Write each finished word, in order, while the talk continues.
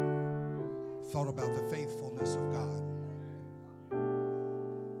thought about the faithfulness of God.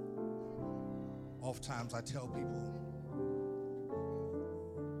 Oftentimes I tell people,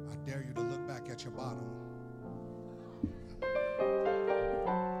 I dare you to look back at your bottom.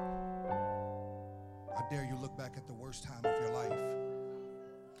 I dare you look back at the worst time of your life.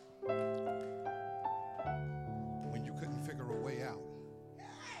 When you couldn't figure a way out.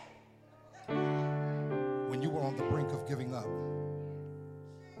 When you were on the brink of giving up.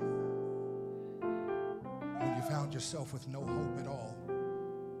 When you found yourself with no hope at all.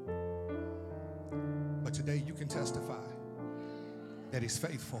 But today you can testify that he's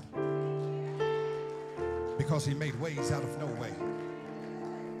faithful because he made ways out of no way.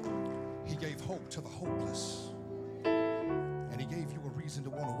 He gave hope to the hopeless, and he gave you a reason to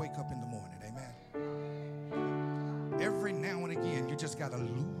want to wake up in the morning. Amen. Every now and again, you just got to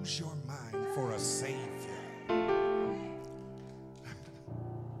lose your mind for a Savior.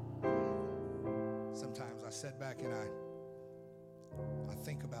 Sometimes I sit back and I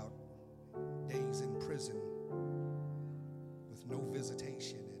think about days in prison with no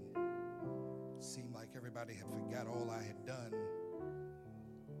visitation, and it seemed like everybody had forgot all I had done.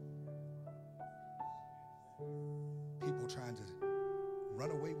 People trying to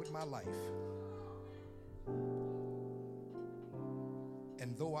run away with my life.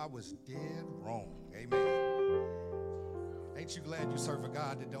 And though I was dead wrong, amen. Ain't you glad you serve a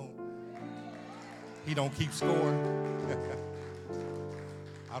God that don't keep score?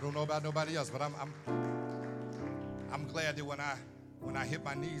 I don't know about nobody else, but I'm glad that when I hit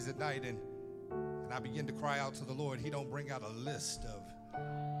my knees at night and I begin to cry out to the Lord, he don't bring out a list of,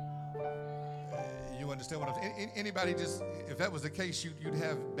 you understand what I'm saying? Anybody just, if that was the case, you'd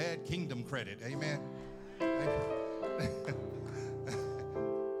have bad kingdom credit, amen? I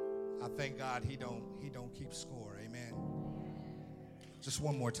thank God he don't keep score, amen? Just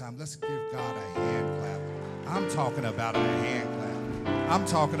one more time, let's give God a hand clap. I'm talking about a hand clap. I'm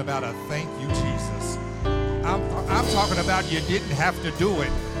talking about a thank you, Jesus. I'm talking about you didn't have to do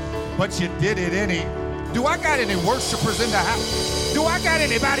it, but you did it Do I got any worshipers in the house? Do I got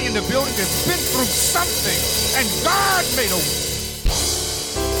anybody in the building that's been through something and God made a way?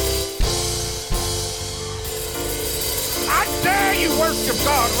 I dare you worship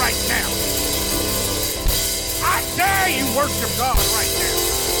God right now. I dare you worship God right now.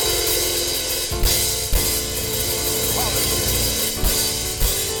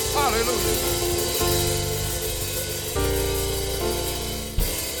 Hallelujah. Hallelujah.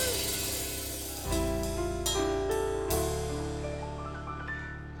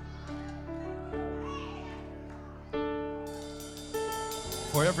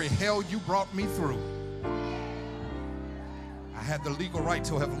 For every hell you brought me through, I had the legal right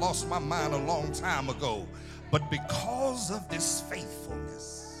to have lost my mind a long time ago. But because of this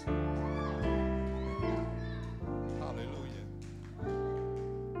faithfulness, hallelujah,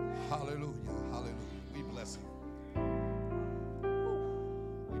 hallelujah, hallelujah. We bless him.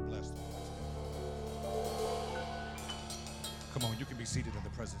 We bless the Lord. Come on, you can be seated in the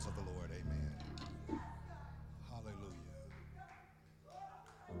presence of the Lord. Amen. Hallelujah.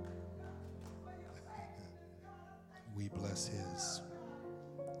 We bless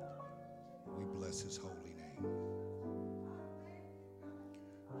his holy name.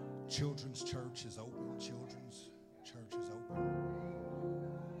 Children's church is open. Children's church is open.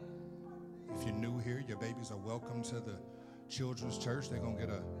 If you're new here, your babies are welcome to the children's church. They're gonna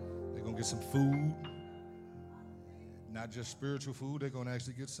get some food. Not just spiritual food, they're gonna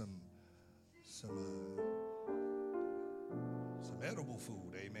actually get some edible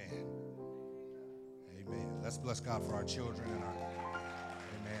food. Amen. Amen. Let's bless God for our children and our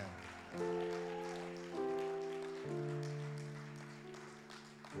amen.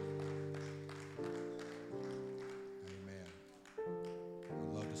 Amen.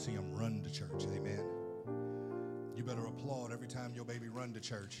 I'd love to see them run to church. Amen. You better applaud every time your baby run to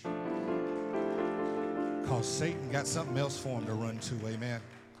church. Because Satan got something else for him to run to. Amen.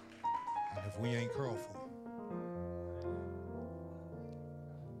 And if we ain't careful.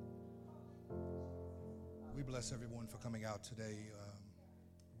 We bless everyone for coming out today.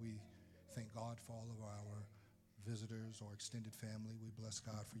 We thank God for all of our visitors or extended family. We bless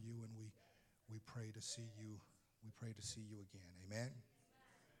God for you, and we pray to see you. We pray to see you again. Amen.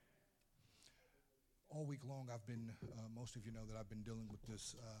 All week long, I've been. Most of you know that I've been dealing with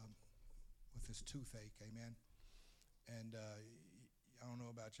this toothache. Amen. And I don't know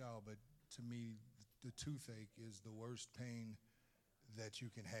about y'all, but to me, the toothache is the worst pain that you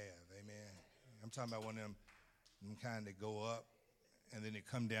can have. Amen. I'm talking about one of them kind that go up and then they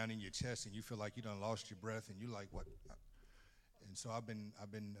come down in your chest and you feel like you done lost your breath and you like, what? And so I've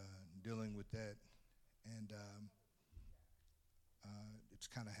been dealing with that, and it's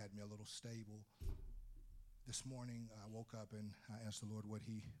kind of had me a little stable. This morning I woke up and I asked the Lord what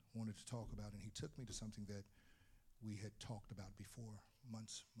He wanted to talk about, and He took me to something that we had talked about before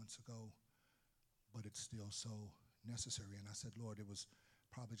months ago, but it's still so necessary. And I said, Lord, it was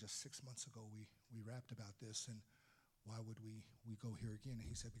probably just 6 months ago we rapped about this, and why would we go here again? And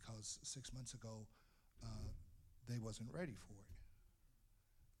He said, because 6 months ago they wasn't ready for it,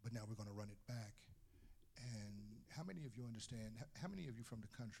 but now we're going to run it back. And how many of you understand? How many of you from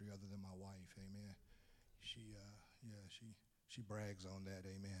the country other than my wife? Amen. She brags on that.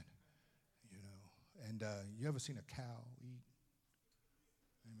 Amen. You know. And you ever seen a cow eat?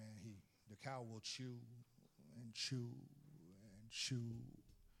 Amen. The cow will chew and chew and chew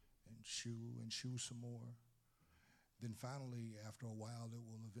and chew and chew some more. Then finally, after a while, it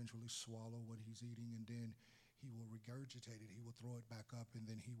will eventually swallow what he's eating, and then he will regurgitate it. He will throw it back up, and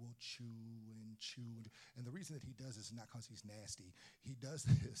then he will chew and chew. And the reason that he does this is not because he's nasty. He does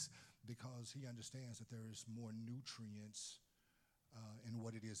this because he understands that there is more nutrients in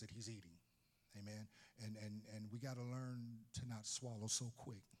what it is that he's eating. Amen. And we got to learn to not swallow so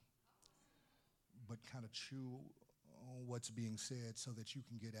quick, but kind of chew on what's being said so that you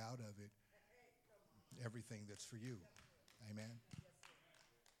can get out of it everything that's for you. Amen.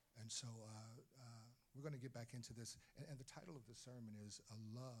 And so we're going to get back into this. And the title of the sermon is A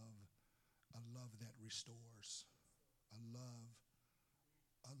Love That Restores. A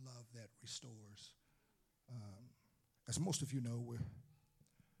love that restores. As most of you know,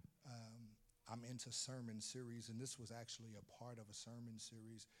 I'm into sermon series, and this was actually a part of a sermon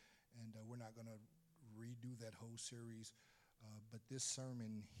series, and we're not going to redo that whole series, but this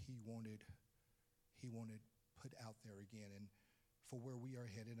sermon he wanted put out there again, and for where we are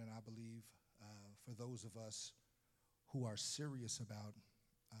headed, and I believe for those of us who are serious about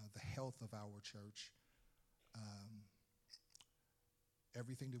the health of our church,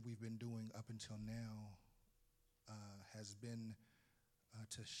 everything that we've been doing up until now has been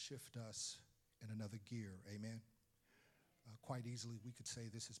to shift us in another gear. Amen. Quite easily, we could say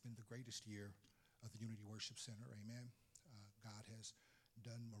this has been the greatest year of the Unity Worship Center. Amen. God has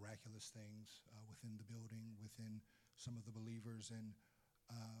done miraculous things within the building, within some of the believers, and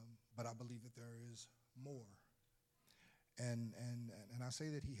but I believe that there is more. And I say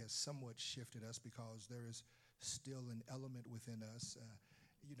that He has somewhat shifted us because there is still an element within us,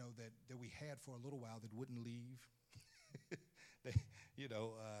 that we had for a little while that wouldn't leave.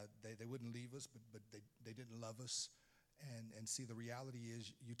 They wouldn't leave us, but they didn't love us. And see, the reality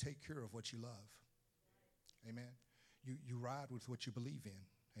is you take care of what you love. Amen. You ride with what you believe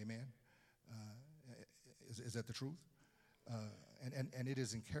in. Amen. Is that the truth? And it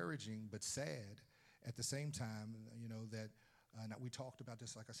is encouraging but sad at the same time, that we talked about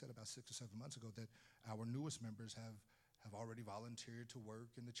this, like I said, about 6 or 7 months ago, that our newest members have already volunteered to work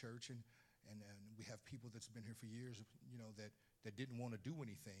in the church, and we have people that's been here for years, that didn't want to do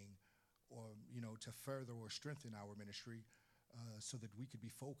anything or, to further or strengthen our ministry so that we could be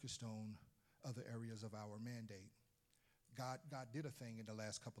focused on other areas of our mandate. God did a thing in the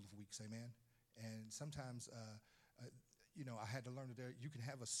last couple of weeks, amen? And sometimes, I had to learn that you can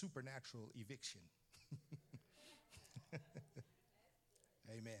have a supernatural eviction.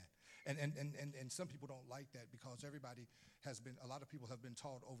 Amen. And some people don't like that because a lot of people have been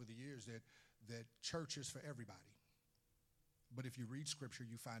taught over the years that church is for everybody. But if you read Scripture,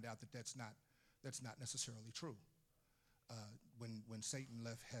 you find out that that's not necessarily true. When Satan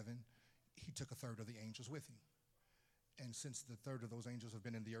left heaven, he took a third of the angels with him. And since the third of those angels have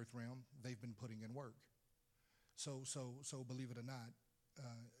been in the earth realm, they've been putting in work. So believe it or not,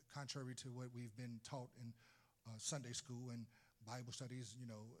 contrary to what we've been taught in Sunday school and Bible studies,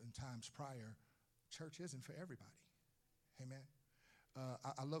 in times prior, church isn't for everybody. Amen.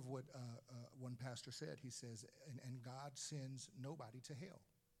 I love what one pastor said. He says, and God sends nobody to hell.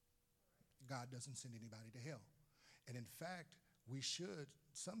 God doesn't send anybody to hell. And in fact,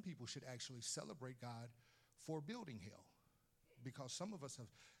 some people should actually celebrate God for building hell. Because some of us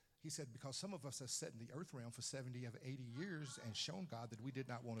have sat in the earth realm for 70 or 80 years and shown God that we did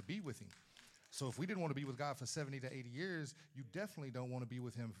not want to be with him. So if we didn't want to be with God for 70 to 80 years, you definitely don't want to be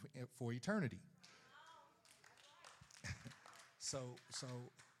with him for eternity. So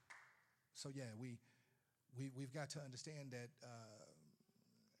yeah, we've got to understand that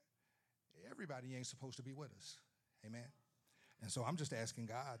everybody ain't supposed to be with us. Amen. And so I'm just asking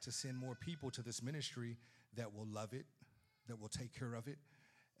God to send more people to this ministry that will love it, that will take care of it,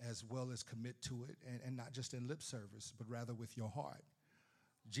 as well as commit to it, and not just in lip service, but rather with your heart.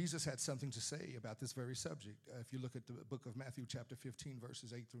 Jesus had something to say about this very subject. If you look at the book of Matthew, chapter 15,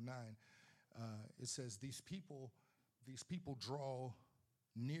 verses 8 through 9, it says, these people draw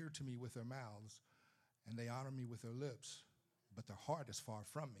near to me with their mouths, and they honor me with their lips, but their heart is far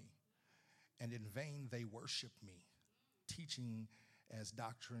from me. And in vain they worship me, teaching as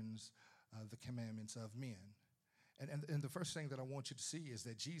doctrines the commandments of men. And the first thing that I want you to see is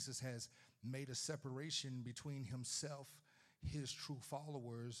that Jesus has made a separation between himself, his true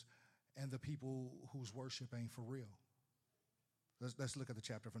followers, and the people whose worship ain't for real. Let's look at the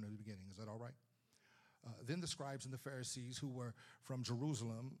chapter from the beginning. Is that all right? Then the scribes and the Pharisees who were from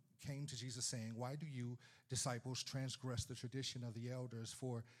Jerusalem came to Jesus saying, why do you disciples transgress the tradition of the elders?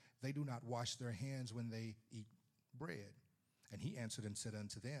 For they do not wash their hands when they eat bread. And he answered and said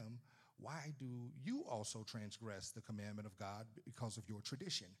unto them, why do you also transgress the commandment of God because of your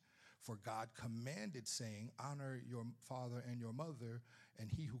tradition? For God commanded, saying, honor your father and your mother,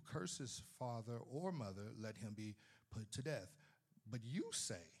 and he who curses father or mother, let him be put to death. But you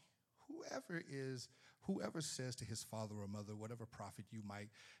say, whoever says to his father or mother, whatever profit you might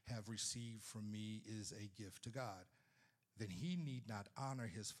have received from me is a gift to God, then he need not honor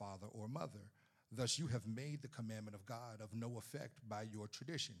his father or mother. Thus you have made the commandment of God of no effect by your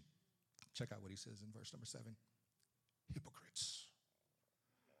tradition. Check out what he says in verse number 7. Hypocrites.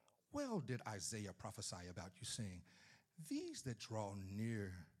 Well did Isaiah prophesy about you, saying, these that draw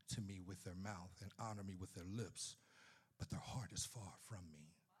near to me with their mouth and honor me with their lips, but their heart is far from me.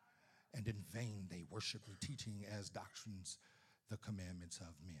 And in vain they worship me, teaching as doctrines the commandments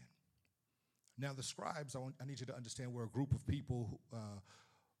of men. Now the scribes, I need you to understand, were a group of people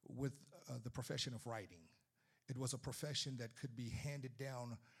with the profession of writing. It was a profession that could be handed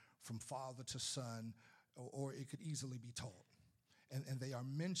down from father to son, or it could easily be taught. And they are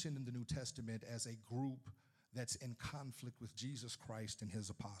mentioned in the New Testament as a group that's in conflict with Jesus Christ and his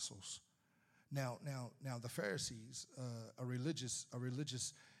apostles. Now the Pharisees, a religious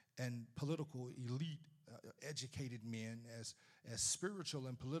and political elite, educated men as spiritual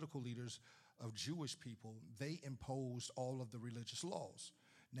and political leaders of Jewish people, they imposed all of the religious laws.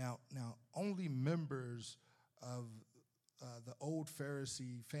 Now only members of the old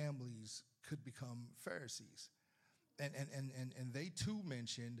Pharisee families could become Pharisees. And they too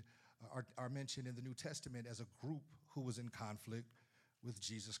are mentioned in the New Testament as a group who was in conflict with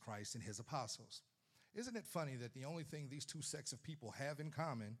Jesus Christ and his apostles. Isn't it funny that the only thing these two sects of people have in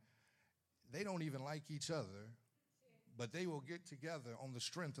common, they don't even like each other, but they will get together on the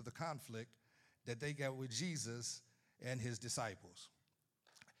strength of the conflict that they got with Jesus and his disciples.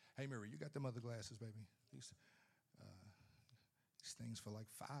 Hey, Mary, you got them other glasses, baby? These things feel like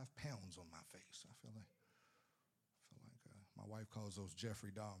 5 pounds on my face. I feel like my wife calls those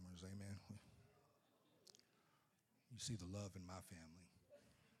Jeffrey Dahmers, amen. You see the love in my family.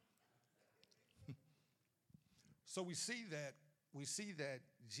 So we see that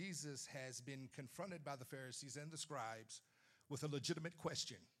Jesus has been confronted by the Pharisees and the scribes with a legitimate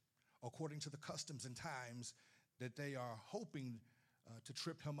question, according to the customs and times that they are hoping to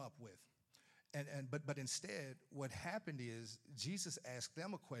trip him up with. But instead, what happened is Jesus asked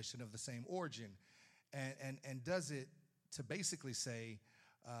them a question of the same origin, and does it to basically say,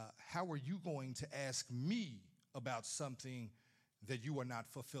 how are you going to ask me about something that you are not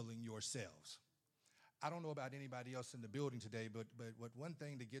fulfilling yourselves? I don't know about anybody else in the building today, but one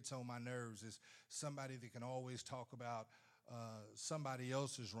thing that gets on my nerves is somebody that can always talk about somebody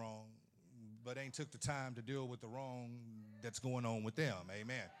else is wrong, but ain't took the time to deal with the wrong that's going on with them.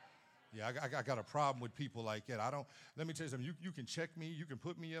 Amen. Yeah, I got a problem with people like that. Let me tell you something. You can check me. You can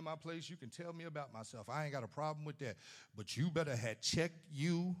put me in my place. You can tell me about myself. I ain't got a problem with that. But you better have checked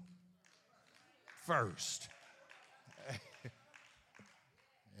you first.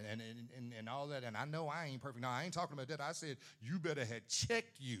 and all that. And I know I ain't perfect. No, I ain't talking about that. I said you better have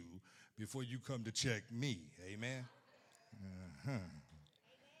checked you before you come to check me. Amen. Uh-huh.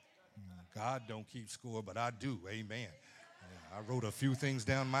 God don't keep score, but I do. Amen. I wrote a few things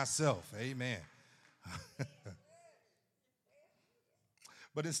down myself. Amen.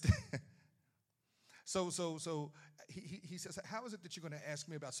 But instead, so he says, how is it that you're going to ask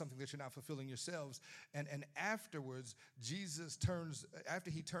me about something that you're not fulfilling yourselves? And afterwards, after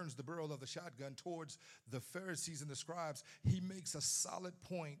he turns the barrel of the shotgun towards the Pharisees and the scribes, he makes a solid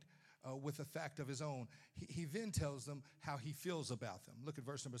point with a fact of his own. He then tells them how he feels about them. Look at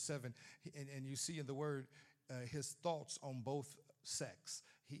verse number 7, and you see in the word, his thoughts on both sects.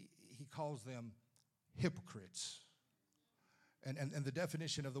 He calls them hypocrites. And the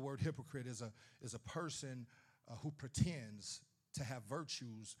definition of the word hypocrite is a person who pretends to have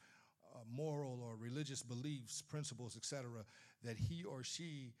virtues moral or religious beliefs, principles, etc., that he or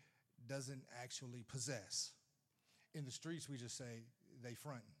she doesn't actually possess. In the streets, we just say they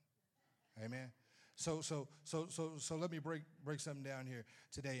fronting. Amen. So let me break something down here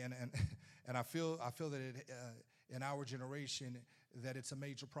today, and I feel that in our generation that it's a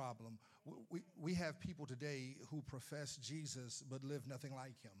major problem. We have people today who profess Jesus but live nothing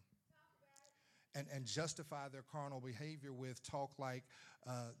like him, and justify their carnal behavior with talk like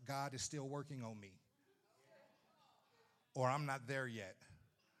God is still working on me, or I'm not there yet.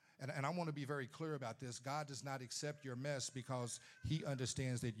 And I want to be very clear about this. God does not accept your mess because he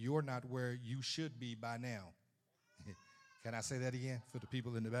understands that you're not where you should be by now. Can I say that again for the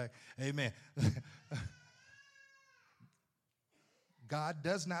people in the back? Amen. God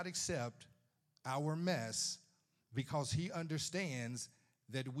does not accept our mess because he understands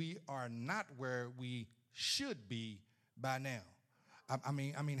that we are not where we should be by now. I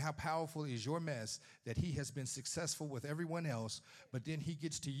mean, how powerful is your mess that he has been successful with everyone else, but then he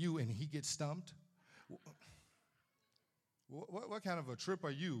gets to you and he gets stumped? What kind of a trip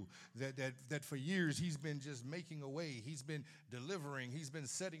are you that for years he's been just making a way, he's been delivering, he's been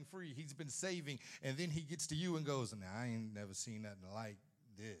setting free, he's been saving, and then he gets to you and goes, "Nah, I ain't never seen nothing like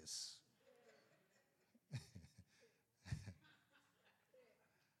this."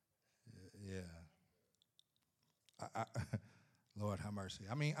 Yeah. Lord have mercy.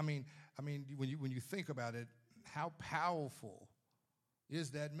 I mean, when you think about it, how powerful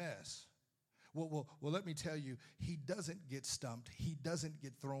is that mess? Well, let me tell you, he doesn't get stumped. He doesn't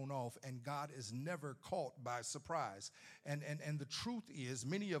get thrown off, and God is never caught by surprise. And the truth is,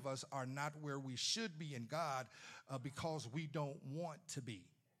 many of us are not where we should be in God because we don't want to be.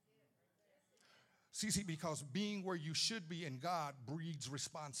 See, because being where you should be in God breeds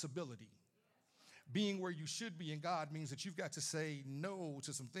responsibility. Being where you should be in God means that you've got to say no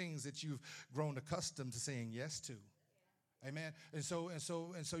to some things that you've grown accustomed to saying yes to. Amen. And so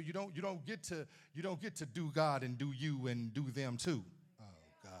you don't get to do God and do you and do them too. Oh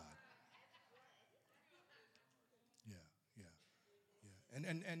God. Yeah.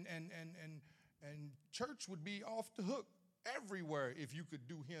 And church would be off the hook everywhere if you could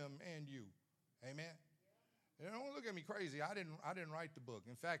do him and you. Amen. Don't look at me crazy. I didn't write the book.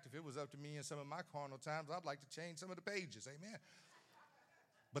 In fact, if it was up to me in some of my carnal times, I'd like to change some of the pages. Amen.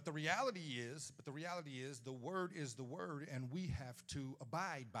 But the reality is, the word is the word, and we have to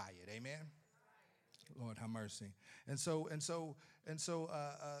abide by it. Amen. Lord have mercy. And so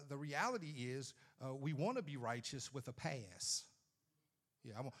the reality is, we want to be righteous with a pass.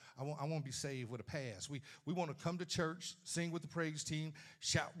 Yeah, I want to be saved with a pass. We want to come to church, sing with the praise team,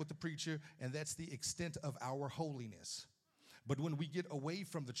 shout with the preacher, and that's the extent of our holiness. But when we get away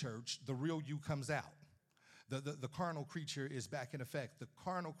from the church, the real you comes out. The carnal creature is back in effect. The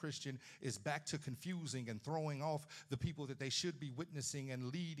carnal Christian is back to confusing and throwing off the people that they should be witnessing and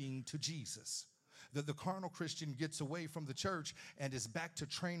leading to Jesus. The carnal Christian gets away from the church and is back to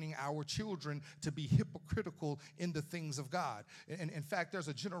training our children to be hypocritical in the things of God. And in fact, there's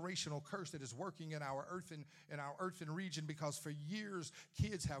a generational curse that is working in our earthen region, because for years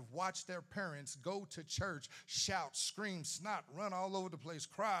kids have watched their parents go to church, shout, scream, snot, run all over the place,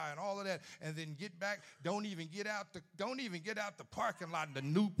 cry, and all of that, and then get back. Don't even get out the parking lot. The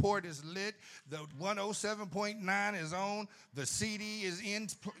Newport is lit. The 107.9 is on. The CD is in.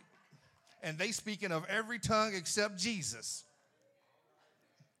 And they speaking of every tongue except Jesus.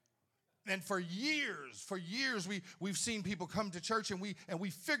 And for years, we've seen people come to church, and we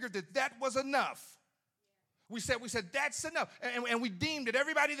figured that was enough. We said that's enough. And we deemed that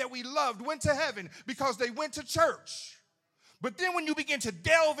everybody that we loved went to heaven because they went to church. But then when you begin to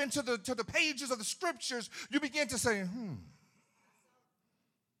delve into the pages of the scriptures, you begin to say,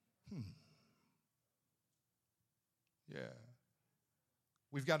 yeah.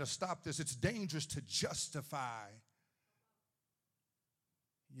 We've got to stop this. It's dangerous to justify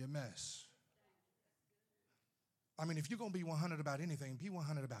your mess. I mean, if you're going to be 100 about anything, be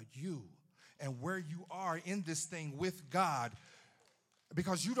 100 about you and where you are in this thing with God,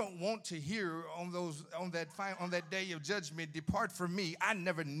 because you don't want to hear on that day of judgment, "Depart from me, I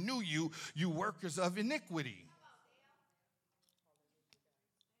never knew you, you workers of iniquity."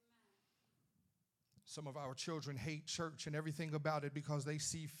 Some of our children hate church and everything about it because they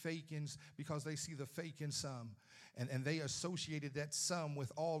see the fake in some. And they associated that some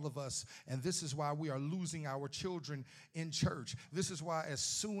with all of us. And this is why we are losing our children in church. This is why as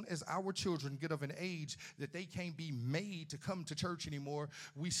soon as our children get of an age that they can't be made to come to church anymore,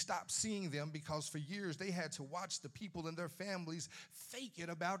 we stop seeing them, because for years they had to watch the people in their families fake it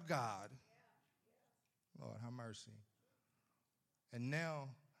about God. Lord, have mercy. And now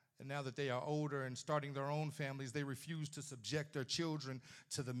And now that they are older and starting their own families, they refuse to subject their children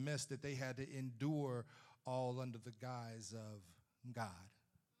to the mess that they had to endure all under the guise of God.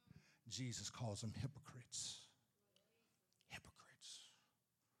 Jesus calls them hypocrites. Hypocrites.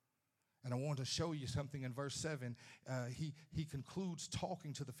 And I want to show you something in verse 7. He concludes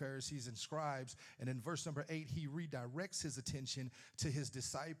talking to the Pharisees and scribes. And in verse number 8, he redirects his attention to his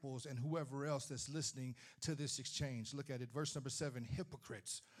disciples and whoever else that's listening to this exchange. Look at it. Verse number 7,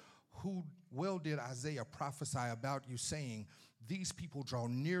 hypocrites. Who well did Isaiah prophesy about you, saying, these people draw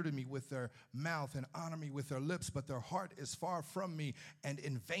near to me with their mouth and honor me with their lips, but their heart is far from me, and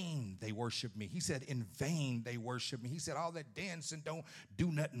in vain they worship me. He said, in vain they worship me. He said, all that dancing don't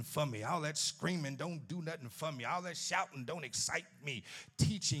do nothing for me. All that screaming don't do nothing for me. All that shouting don't excite me.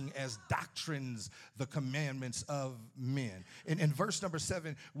 Teaching as doctrines the commandments of men. In verse number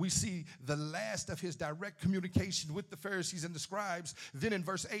 7, we see the last of his direct communication with the Pharisees and the scribes. Then in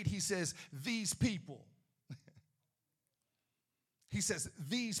verse 8, he says, these people. He says,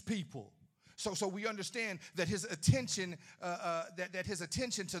 these people. So we understand that his attention, that his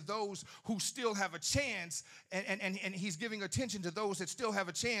attention to those who still have a chance, and he's giving attention to those that still have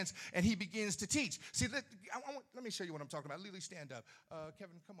a chance, and he begins to teach. See, let me show you what I'm talking about. Lily, stand up.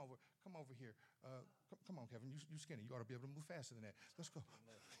 Kevin, come over here. Come on, Kevin. You skinny. You ought to be able to move faster than that. Let's go.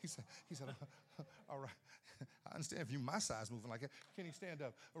 He said, all right. I understand if you my size moving like that. Kenny, stand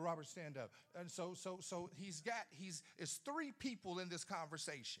up. Robert, stand up. And so it's three people in this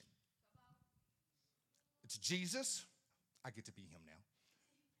conversation. It's Jesus. I get to be him now.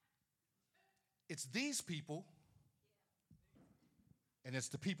 It's these people. And it's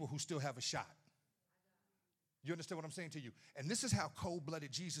the people who still have a shot. You understand what I'm saying to you? And this is how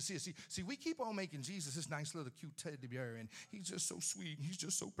cold-blooded Jesus is. See, we keep on making Jesus this nice little cute teddy bear, and he's just so sweet, and he's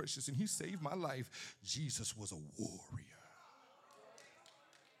just so precious, and he saved my life. Jesus was a warrior.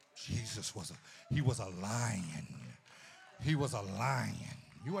 He was a lion. He was a lion.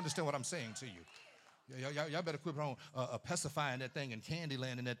 You understand what I'm saying to you? Y'all better quit on pacifying that thing and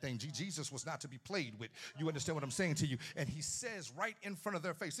Candyland and that thing. Jesus was not to be played with. You understand what I'm saying to you? And he says right in front of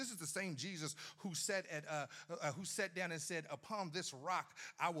their face, this is the same Jesus who sat down and said, upon this rock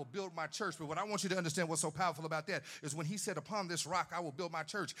I will build my church. But what I want you to understand what's so powerful about that is when he said, upon this rock I will build my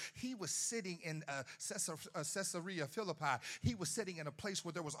church, he was sitting in Caesarea Philippi. He was sitting in a place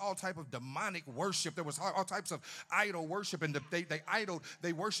where there was all type of demonic worship. There was all types of idol worship, and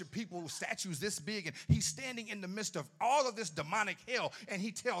they worship people, statues this big, and he's standing in the midst of all of this demonic hell, and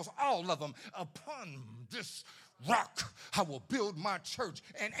he tells all of them, upon this rock I will build my church,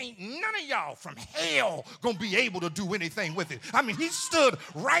 and ain't none of y'all from hell gonna be able to do anything with it. I mean, he stood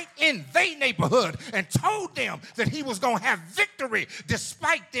right in their neighborhood and told them that he was gonna have victory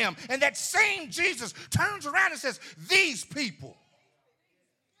despite them. And that same Jesus turns around and says, these people.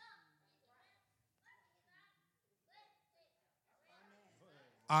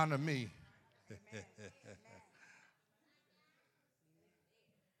 Honor me.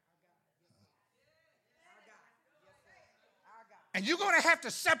 And you're going to have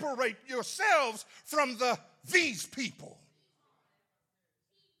to separate yourselves from these people.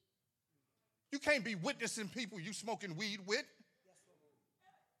 You can't be witnessing people you smoking weed with.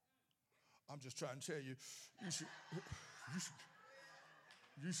 I'm just trying to tell you,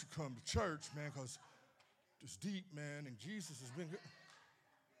 you should come to church, man, because it's deep, man, and Jesus has been good.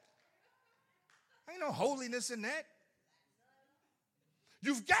 Ain't no holiness in that.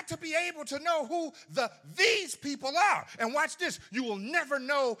 You've got to be able to know who these people are. And watch this. You will never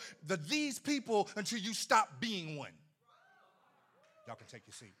know these people until you stop being one. Y'all can take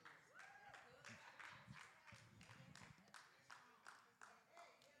your seat.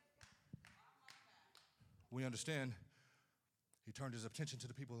 We understand he turned his attention to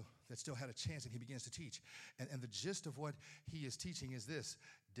the people that still had a chance, and he begins to teach. And the gist of what he is teaching is this.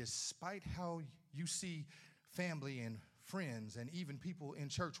 Despite how you see family and friends and even people in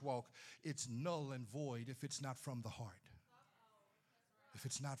church walk, it's null and void if it's not from the heart. If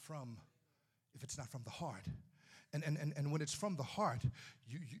it's not from the heart. And when it's from the heart,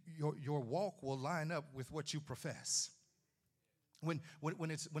 your walk will line up with what you profess. When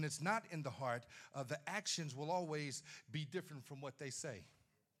it's not in the heart, the actions will always be different from what they say.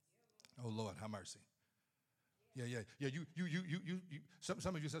 Oh Lord, have mercy. Yeah.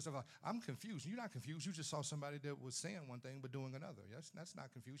 Some of you said stuff like, I'm confused. You're not confused. You just saw somebody that was saying one thing but doing another. That's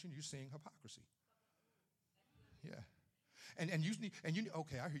not confusion. You're seeing hypocrisy. Yeah. And you need,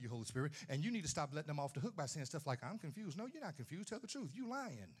 okay, I hear you, Holy Spirit. And you need to stop letting them off the hook by saying stuff like, I'm confused. No, you're not confused. Tell the truth. You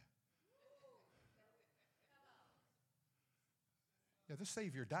lying. Yeah, the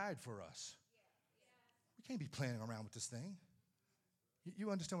Savior died for us. We can't be playing around with this thing.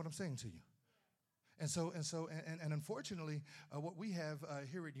 You understand what I'm saying to you? And unfortunately, what we have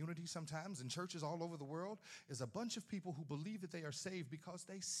here at Unity sometimes in churches all over the world is a bunch of people who believe that they are saved because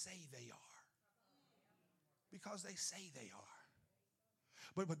they say they are. Because they say they are.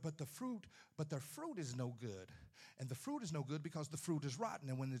 But the fruit is no good. And the fruit is no good because the fruit is rotten.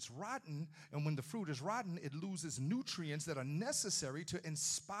 And when it's rotten, and when the fruit is rotten, it loses nutrients that are necessary to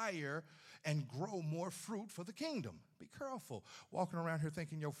inspire and grow more fruit for the kingdom. Be careful walking around here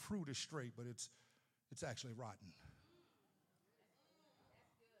thinking your fruit is straight, but it's actually rotten.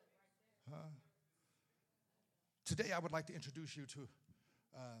 Today I would like to introduce you to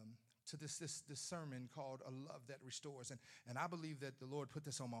this sermon called A Love That Restores. And I believe that the Lord put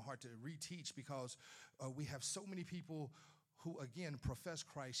this on my heart to reteach because we have so many people who, again, profess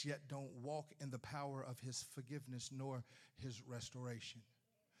Christ yet don't walk in the power of his forgiveness nor his restoration.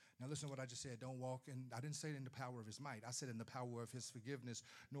 Now listen to what I just said. Don't walk in, I didn't say it in the power of his might. I said in the power of his forgiveness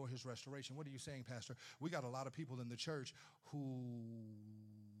nor his restoration. What are you saying, Pastor? We got a lot of people in the church who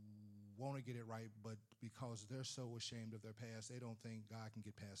want to get it right, but because they're so ashamed of their past, they don't think God can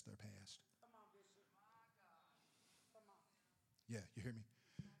get past their past. Come on, Bishop. Come on. Yeah, you hear me?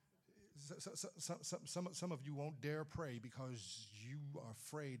 Some of you won't dare pray because you are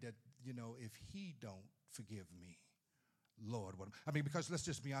afraid that, if he don't forgive me, Lord, because let's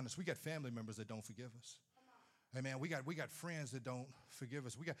just be honest, we got family members that don't forgive us. Hey man, we got friends that don't forgive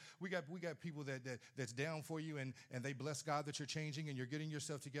us. We got people that's down for you and they bless God that you're changing and you're getting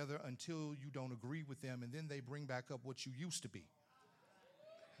yourself together until you don't agree with them, and then they bring back up what you used to be.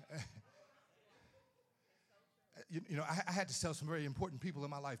 I had to tell some very important people in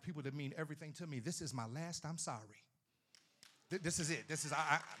my life, people that mean everything to me, this is my last I'm sorry. This is it.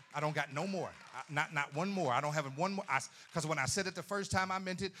 I don't got no more. Not one more. I don't have one more. Because when I said it the first time, I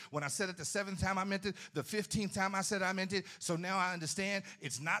meant it. When I said it the 7th time, I meant it. The 15th time I said I meant it. So now I understand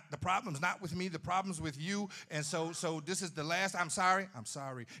the problem's not with me. The problem's with you. And so this is the last I'm sorry. I'm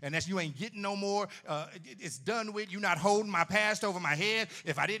sorry. And that's you ain't getting no more. It's done with. You're not holding my past over my head.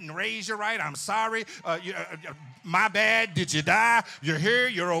 If I didn't raise you right, I'm sorry. My bad. Did you die? You're here.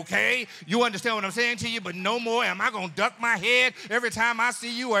 You're okay. You understand what I'm saying to you? But no more am I going to duck my head every time I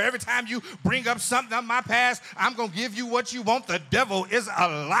see you, or every time you bring up something of my past. I'm going to give you what you want. The devil is a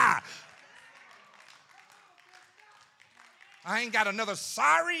lie. I ain't got another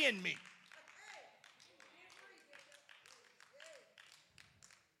sorry in me.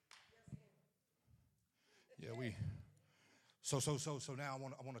 Yeah, So now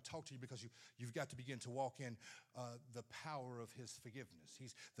I want to talk to you because you've got to begin to walk in the power of his forgiveness.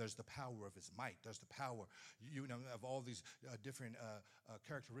 There's the power of his might. There's the power of all these different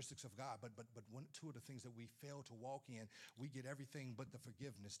characteristics of God. But two of the things that we fail to walk in, we get everything but the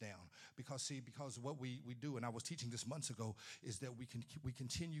forgiveness down. Because what we do, and I was teaching this months ago, is that we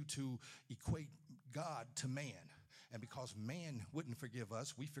continue to equate God to man. And because man wouldn't forgive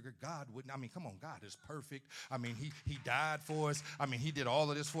us, we figured God wouldn't. Come on, God is perfect. He died for us. He did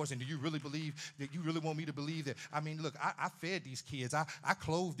all of this for us. And do you really believe that you really want me to believe that? Look, I fed these kids. I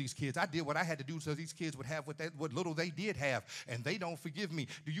clothed these kids. I did what I had to do so these kids would have what little they did have. And they don't forgive me.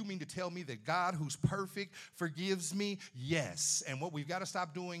 Do you mean to tell me that God, who's perfect, forgives me? Yes. And what we've got to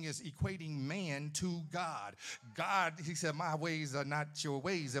stop doing is equating man to God. God, he said, my ways are not your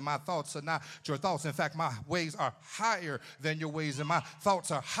ways, and my thoughts are not your thoughts. In fact, my ways are higher than your ways, and my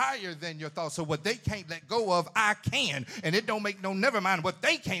thoughts are higher than your thoughts. So what they can't let go of, I can. And it don't make no never mind what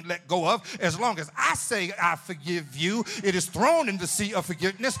they can't let go of. As long as I say I forgive you, it is thrown in the sea of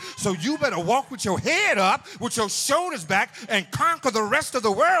forgiveness. So you better walk with your head up, with your shoulders back, and conquer the rest of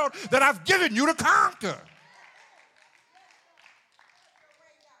the world that I've given you to conquer.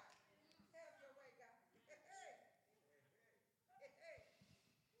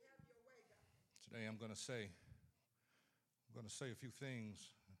 Today I'm going to say a few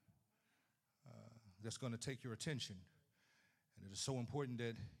things that's going to take your attention. And it is so important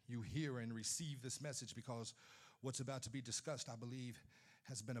that you hear and receive this message, because what's about to be discussed, I believe,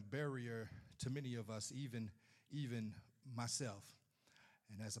 has been a barrier to many of us, even myself.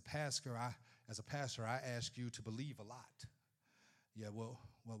 And as a pastor, I ask you to believe a lot. Yeah, well,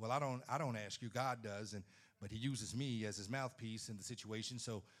 I don't ask you. God does, but he uses me as his mouthpiece in the situation.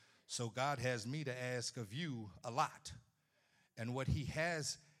 So God has me to ask of you a lot. And what he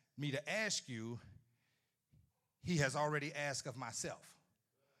has me to ask you, he has already asked of myself.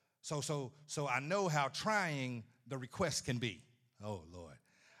 So I know how trying the request can be. Oh, Lord.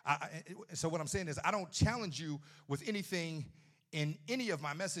 So what I'm saying is, I don't challenge you with anything in any of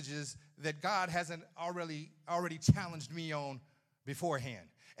my messages that God hasn't already challenged me on beforehand.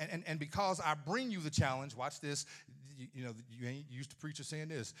 And because I bring you the challenge, watch this, you ain't used to preachers saying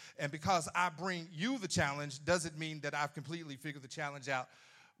this, and because I bring you the challenge doesn't mean that I've completely figured the challenge out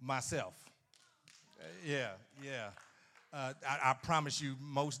myself. I promise you,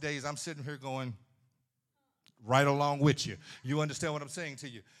 most days I'm sitting here going right along with you. You understand what I'm saying to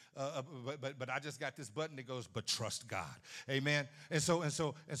you? But I just got this button that goes, but trust God. Amen. And so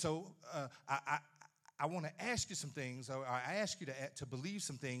I want to ask you some things, or I ask you to believe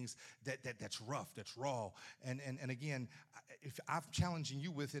some things that's rough, that's raw. And again, if I'm challenging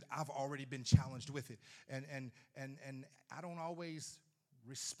you with it, I've already been challenged with it. And I don't always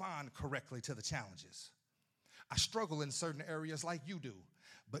respond correctly to the challenges. I struggle in certain areas like you do.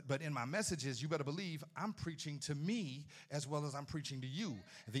 But in my messages, you better believe I'm preaching to me as well as I'm preaching to you.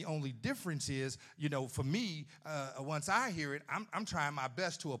 The only difference is, for me, once I hear it, I'm trying my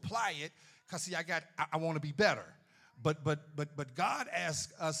best to apply it. Because, see, I want to be better. But God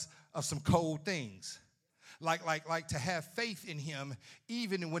asks us of some cold things. Like to have faith in him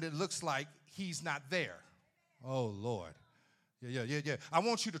even when it looks like he's not there. Oh, Lord. Yeah. I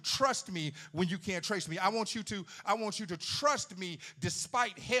want you to trust me when you can't trace me. I want you to trust me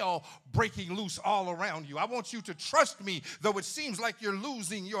despite hell breaking loose all around you. I want you to trust me though it seems like you're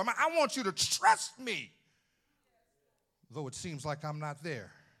losing your mind. I want you to trust me though it seems like I'm not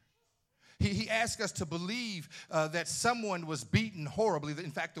there. He asked us to believe that someone was beaten horribly.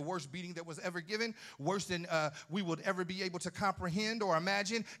 In fact, the worst beating that was ever given, worse than we would ever be able to comprehend or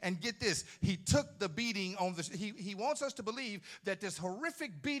imagine. And get this, he took the beating on the, he wants us to believe that this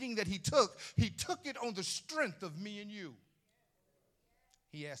horrific beating that he took it on the strength of me and you.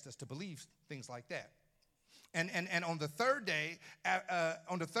 He asked us to believe things like that. And on the third day,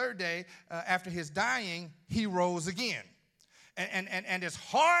 after his dying, he rose again. And as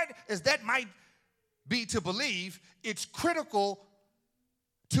hard as that might be to believe, it's critical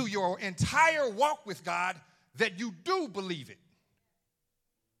to your entire walk with God that you do believe it.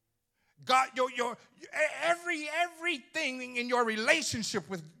 God, your everything in your relationship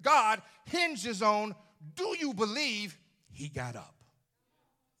with God hinges on, do you believe he got up?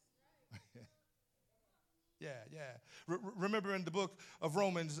 Yeah. Remember in the book of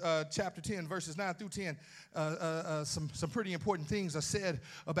Romans, chapter 10, verses 9 through 10, some pretty important things are said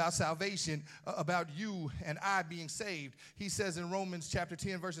about salvation, about you and I being saved. He says in Romans chapter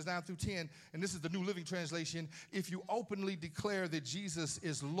 10, verses 9 through 10, and this is the New Living Translation, if you openly declare that Jesus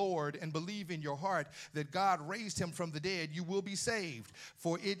is Lord and believe in your heart that God raised him from the dead, you will be saved.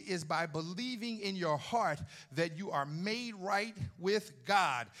 For it is by believing in your heart that you are made right with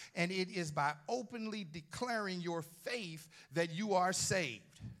God, and it is by openly declaring your faith that you are saved.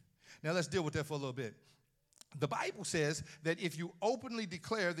 Now let's deal with that for a little bit. The Bible says that if you openly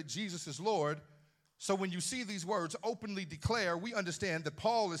declare that Jesus is Lord, so when you see these words, openly declare, we understand that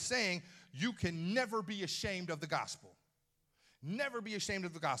Paul is saying you can never be ashamed of the gospel. Never be ashamed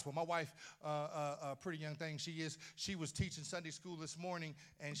of the gospel. My wife, a pretty young thing she was teaching Sunday school this morning,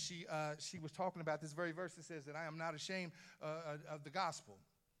 and she was talking about this very verse that says that I am not ashamed of the gospel.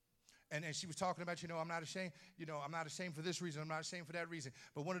 And she was talking about, I'm not ashamed, I'm not ashamed for this reason, I'm not ashamed for that reason.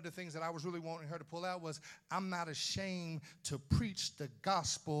 But one of the things that I was really wanting her to pull out was, I'm not ashamed to preach the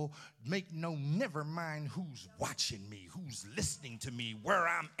gospel, never mind who's watching me, who's listening to me, where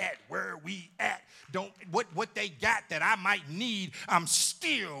I'm at, where we at. What they got that I might need, I'm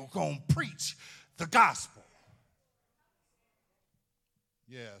still going to preach the gospel.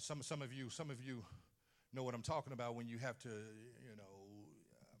 Yeah, some of you know what I'm talking about when you have to,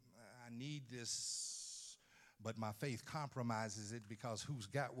 I need this, but my faith compromises it because who's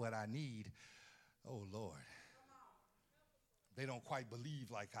got what I need? Oh, Lord. They don't quite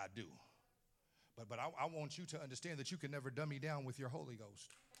believe like I do. But I want you to understand that you can never dummy down with your Holy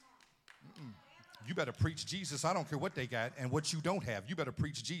Ghost. You better preach Jesus. I don't care what they got and what you don't have. You better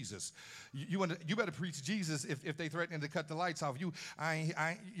preach Jesus. You better preach Jesus if they threaten to cut the lights off.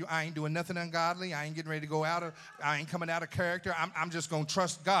 I ain't doing nothing ungodly. I ain't getting ready to go out. I ain't coming out of character. I'm just going to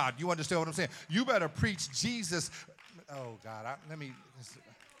trust God. You understand what I'm saying? You better preach Jesus. Oh, God.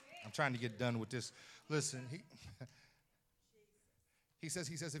 I'm trying to get done with this. Listen, he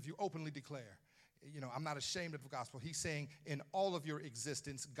says if you openly declare, I'm not ashamed of the gospel. He's saying in all of your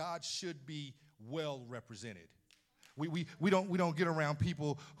existence, God should be well represented. We don't get around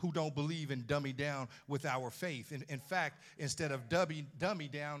people who don't believe and dummy down with our faith. In fact, instead of dummy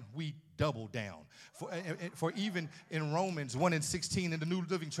down, we double down. For even in Romans 1:16 in the New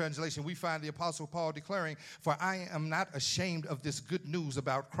Living Translation, we find the Apostle Paul declaring, for I am not ashamed of this good news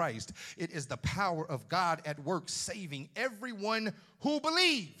about Christ. It is the power of God at work saving everyone who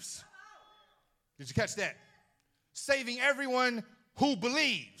believes. Did you catch that? saving everyone who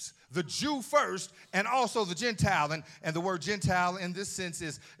believes, the Jew first and also the Gentile. And the word Gentile in this sense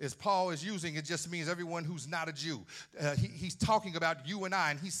is Paul is using, it just means everyone who's not a Jew. He's talking about you and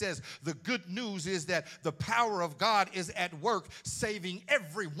I, and he says the good news is that the power of God is at work saving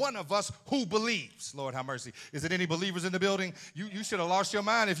every one of us who believes. Lord have mercy. Is it any believers in the building? You should have lost your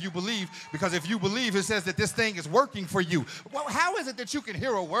mind if you believe, because if you believe, it says that this thing is working for you. Well, how is it that you can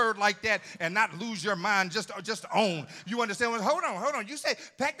hear a word like that and not lose your mind, just own? You understand? Well, hold on. You say,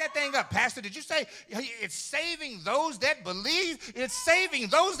 pack that thing up, Pastor. Did you say it's saving those that believe? It's saving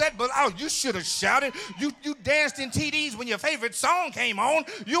those that believe. Oh, you should have shouted. You danced in TDs when your favorite song came on.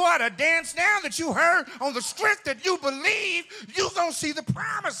 You ought to dance now that you heard on the strength that you believe you're going to see the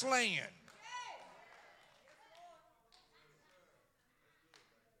promised land.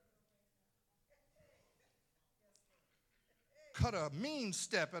 Cut a mean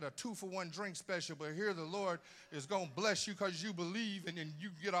step at a 2-for-1 drink special, but here the Lord is going to bless you because you believe, and then you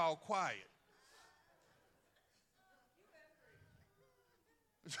get all quiet.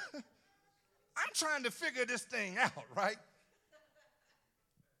 I'm trying to figure this thing out, right?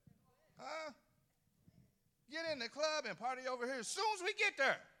 Get in the club and party over here as soon as we get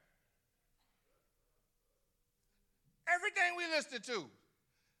there. Everything we listen to,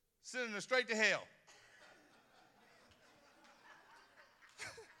 sending us straight to hell.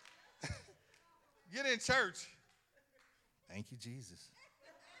 Get in church. Thank you, Jesus.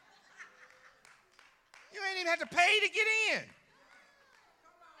 You ain't even have to pay to get in.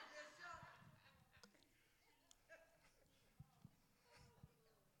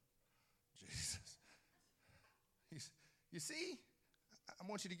 Jesus. You see, I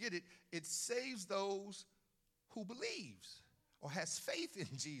want you to get it. It saves those who believes or has faith in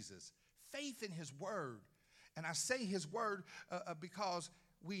Jesus, faith in his word. And I say his word because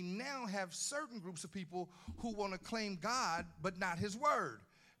we now have certain groups of people who want to claim God but not his word,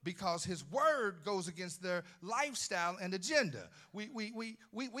 because his word goes against their lifestyle and agenda. We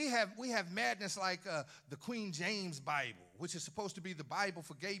have madness like the Queen James Bible, which is supposed to be the Bible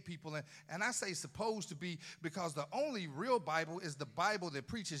for gay people. And I say supposed to be because the only real Bible is the Bible that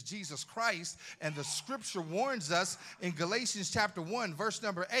preaches Jesus Christ. And the scripture warns us in Galatians chapter 1, verse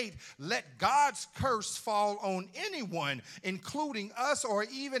number 8, let God's curse fall on anyone, including us or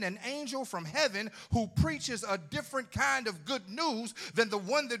even an angel from heaven who preaches a different kind of good news than the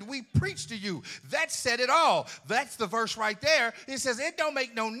one that we preach to you. That said it all. That's the verse right there. It says it don't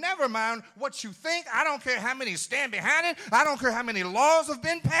make no never mind what you think. I don't care how many stand behind it. I don't care how many laws have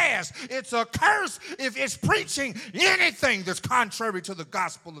been passed. It's a curse if it's preaching anything that's contrary to the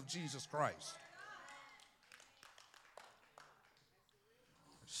gospel of Jesus Christ.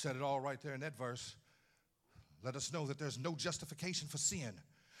 Said it all right there in that verse. Let us know that there's no justification for sin,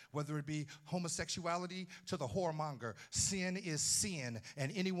 whether it be homosexuality to the whoremonger. Sin is sin,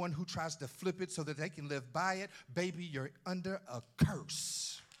 and anyone who tries to flip it so that they can live by it, baby, you're under a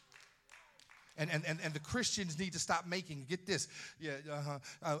curse. And the Christians need to stop making, get this,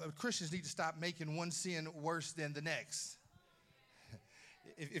 Christians need to stop making one sin worse than the next.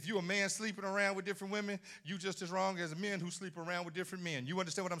 If you're a man sleeping around with different women, you just as wrong as men who sleep around with different men. You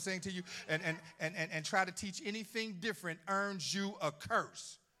understand what I'm saying to you? And try to teach anything different earns you a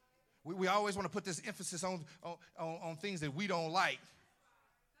curse. We always want to put this emphasis on things that we don't like.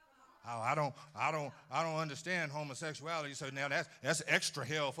 Oh, I don't understand homosexuality, so now that's extra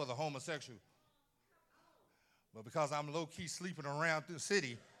hell for the homosexual. But because I'm low-key sleeping around through the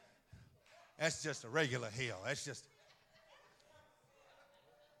city, that's just a regular hell. That's just...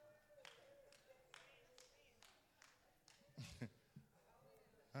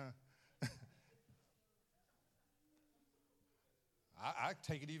 I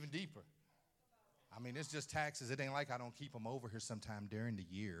take it even deeper. I mean, it's just taxes. It ain't like I don't keep them over here sometime during the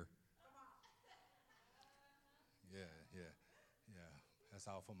year. Yeah. That's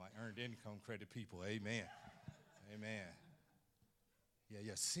all for my earned income credit people. Amen. Amen.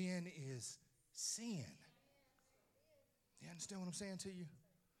 Yeah. Sin is sin. You understand what I'm saying to you?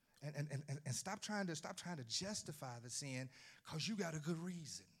 And stop trying to justify the sin because you got a good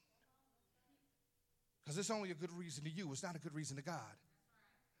reason. Because it's only a good reason to you. It's not a good reason to God.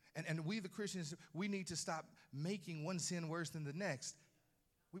 And we, the Christians, we need to stop making one sin worse than the next.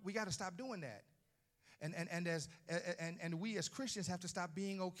 We got to stop doing that. And we as Christians have to stop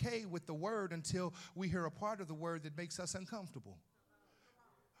being okay with the word until we hear a part of the word that makes us uncomfortable.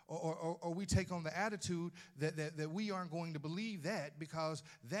 Or we take on the attitude that we aren't going to believe that because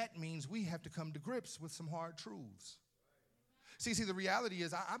that means we have to come to grips with some hard truths. See, the reality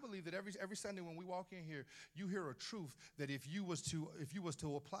is I believe that every Sunday when we walk in here, you hear a truth that if you was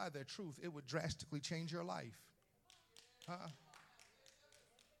to apply that truth, it would drastically change your life.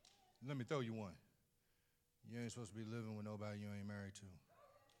 Let me throw you one. You ain't supposed to be living with nobody you ain't married to.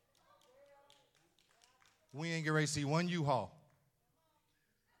 We ain't get ready to see one U-Haul.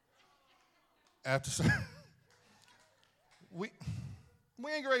 After we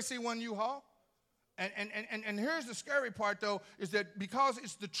ain't get ready to see one U-Haul. And here's the scary part, though, is that because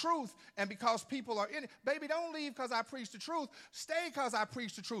it's the truth and because people are in it, baby, don't leave because I preach the truth. Stay because I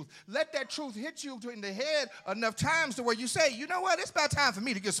preach the truth. Let that truth hit you in the head enough times to where you say, you know what, it's about time for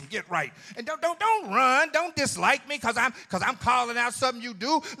me to get some get right. And don't run. Don't dislike me because I'm calling out something you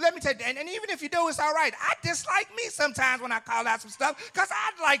do. Let me tell you, and even if you do, it's all right. I dislike me sometimes when I call out some stuff because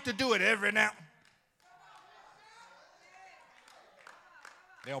I'd like to do it every now.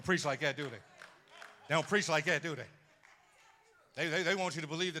 They don't preach like that, do they? They don't preach like that, do they? They want you to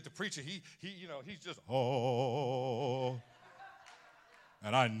believe that the preacher, he's just, oh.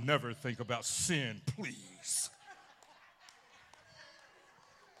 And I never think about sin, please.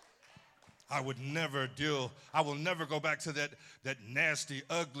 I will never go back to that nasty,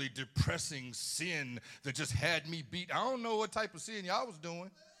 ugly, depressing sin that just had me beat. I don't know what type of sin y'all was doing.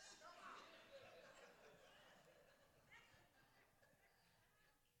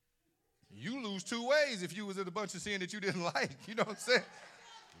 You lose two ways if you was in a bunch of sin that you didn't like. You know what I'm saying?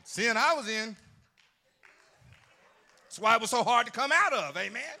 Sin I was in. That's why it was so hard to come out of,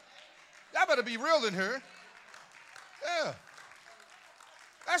 amen? Y'all better be real in here. Yeah.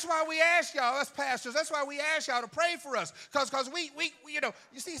 That's why we ask y'all, as pastors, that's why we ask y'all to pray for us. Because we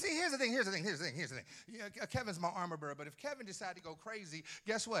you see, here's the thing. Yeah, Kevin's my armor bearer, but if Kevin decided to go crazy,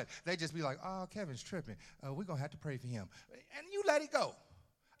 guess what? They just be like, oh, Kevin's tripping. We're going to have to pray for him. And you let it go.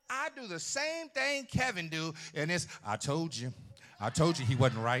 I do the same thing Kevin do, and it's, I told you he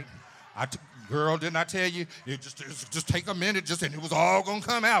wasn't right. Girl, didn't I tell you? It just take a minute, and it was all going to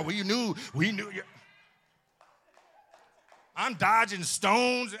come out. We knew. I'm dodging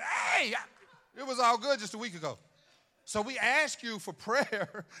stones. Hey, it was all good just a week ago. So we ask you for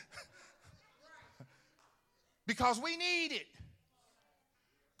prayer because we need it.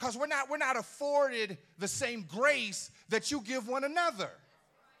 Because we're not afforded the same grace that you give one another.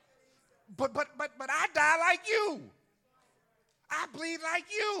 But I die like you. I bleed like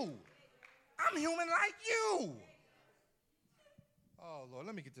you. I'm human like you. Oh, Lord,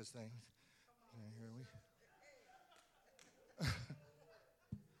 let me get this thing.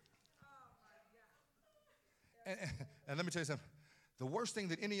 And let me tell you something. The worst thing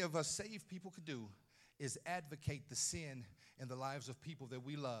that any of us saved people could do is advocate the sin in the lives of people that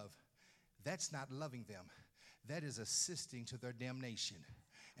we love. That's not loving them. That is assisting to their damnation.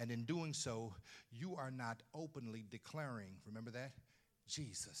 And in doing so, you are not openly declaring, remember that?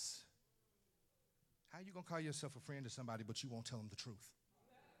 Jesus. How are you going to call yourself a friend to somebody, but you won't tell them the truth?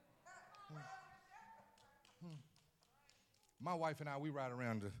 My wife and I, we ride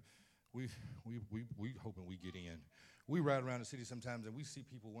around, we hoping we get in. We ride around the city sometimes, and we see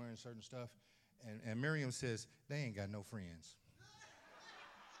people wearing certain stuff, and Miriam says, they ain't got no friends.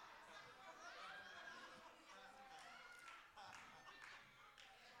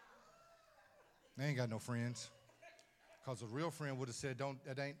 They ain't got no friends. Because a real friend would have said,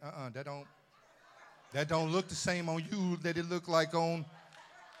 that don't look the same on you that it looked like on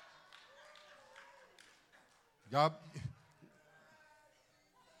y'all.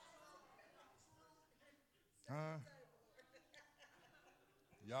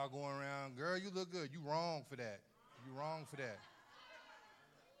 Y'all going around, girl, you look good. You wrong for that. You wrong for that.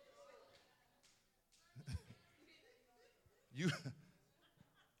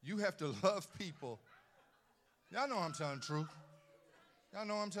 You have to love people. Y'all know I'm telling the truth. Y'all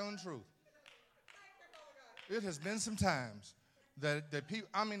know I'm telling the truth. It has been some times that people,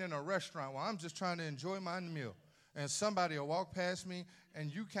 I'm in a restaurant where I'm just trying to enjoy my meal, and somebody will walk past me,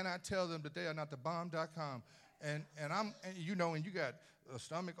 and you cannot tell them that they are not the bomb.com. And you got a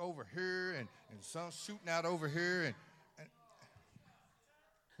stomach over here and some shooting out over here. And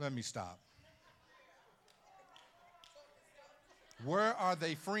let me stop. Where are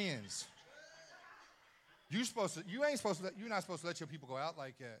they friends? You're not supposed to let your people go out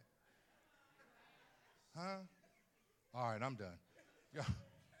like that. Huh? All right, I'm done.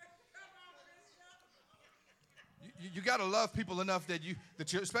 You got to love people enough that you,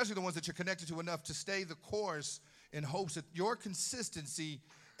 especially the ones that you're connected to enough to stay the course in hopes that your consistency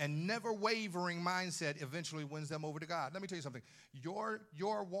and never wavering mindset eventually wins them over to God. Let me tell you something. Your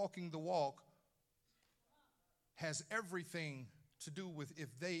walking the walk has everything to do with if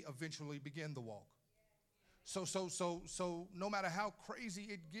they eventually begin the walk. So no matter how crazy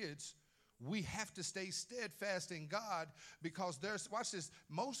it gets, we have to stay steadfast in God, because watch this,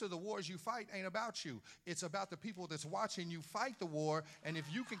 most of the wars you fight ain't about you. It's about the people that's watching you fight the war. And if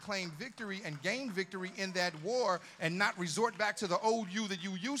you can claim victory and gain victory in that war and not resort back to the old you that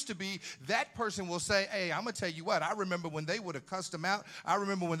you used to be, that person will say, hey, I'm going to tell you what, I remember when they would have cussed them out. I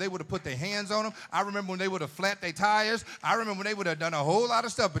remember when they would have put their hands on them. I remember when they would have flat their tires. I remember when they would have done a whole lot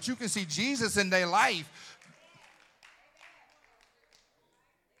of stuff. But you can see Jesus in their life.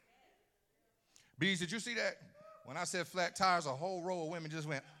 Bees, did you see that? When I said flat tires, a whole row of women just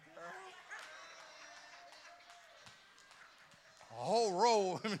went. A whole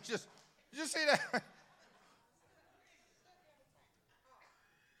row of women just, did you see that?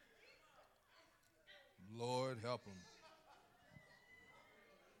 Lord help them.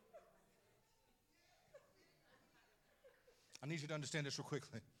 I need you to understand this real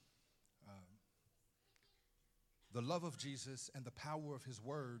quickly. The love of Jesus and the power of his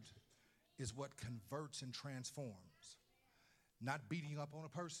word is what converts and transforms. Not beating up on a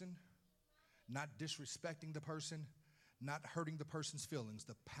person, not disrespecting the person, not hurting the person's feelings.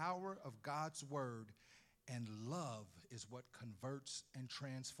 The power of God's word and love is what converts and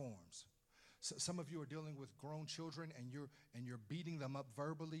transforms. So some of you are dealing with grown children, and you're beating them up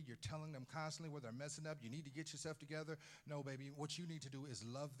verbally. You're telling them constantly where they're messing up. You need to get yourself together. No, baby, what you need to do is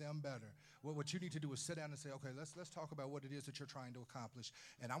love them better. What you need to do is sit down and say, okay, let's talk about what it is that you're trying to accomplish.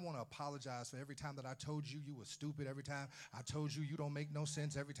 And I want to apologize for every time that I told you you were stupid, every time I told you you don't make no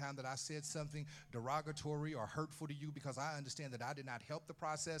sense, every time that I said something derogatory or hurtful to you, because I understand that I did not help the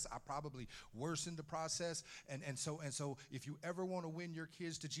process. I probably worsened the process. And so if you ever want to win your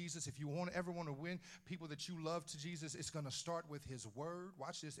kids to Jesus, if you ever want to win people that you love to Jesus, it's going to start with his word,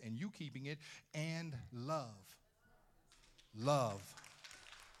 watch this, and you keeping it, and love. Love.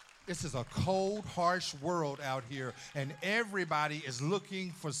 This is a cold, harsh world out here, and everybody is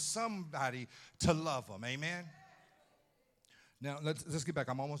looking for somebody to love them. Amen? Now, let's get back.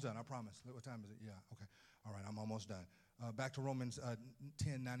 I'm almost done, I promise. What time is it? Yeah, okay. All right, I'm almost done. Back to Romans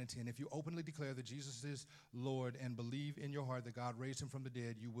 10, 9 and 10. If you openly declare that Jesus is Lord and believe in your heart that God raised him from the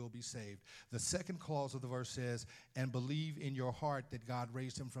dead, you will be saved. The second clause of the verse says, and believe in your heart that God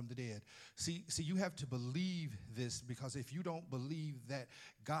raised him from the dead. See, you have to believe this, because if you don't believe that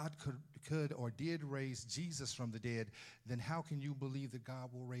God could or did raise Jesus from the dead, then how can you believe that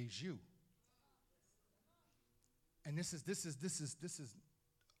God will raise you? And this is the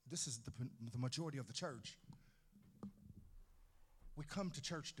majority of the church. We come to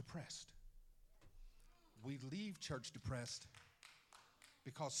church depressed. We leave church depressed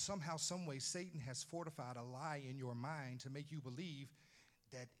because somehow, some way, Satan has fortified a lie in your mind to make you believe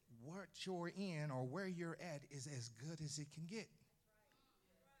that what you're in or where you're at is as good as it can get.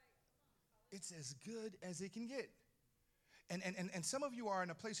 It's as good as it can get. And some of you are in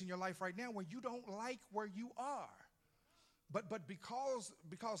a place in your life right now where you don't like where you are. But because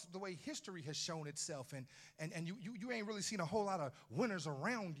the way history has shown itself, and you ain't really seen a whole lot of winners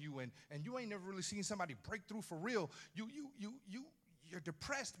around you, and you ain't never really seen somebody break through for real, you're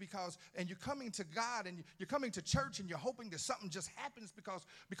depressed and you're coming to God, and you're coming to church, and you're hoping that something just happens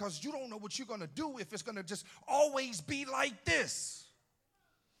because you don't know what you're going to do if it's going to just always be like this.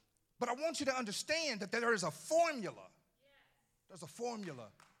 But I want you to understand that there is a formula. There's a formula.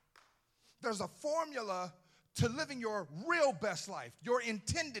 There's a formula to living your real best life, your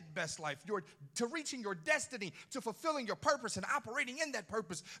intended best life, to reaching your destiny, to fulfilling your purpose and operating in that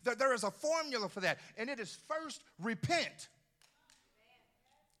purpose. There is a formula for that, and it is first, repent.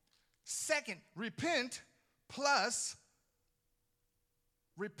 Second, repent plus,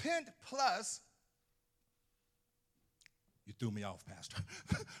 you threw me off, Pastor.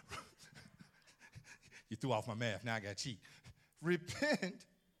 You threw off my math, now I got to cheat. Repent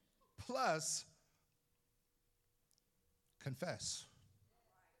plus confess.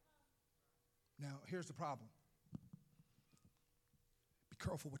 Now, here's the problem. Be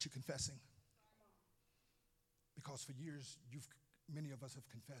careful what you're confessing. Because for years, many of us have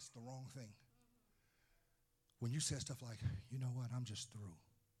confessed the wrong thing. When you said stuff like, you know what, I'm just through.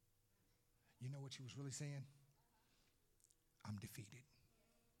 You know what you was really saying? I'm defeated.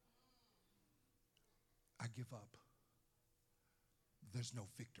 I give up. There's no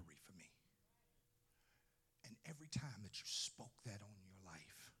victory for me. And every time that you spoke that on your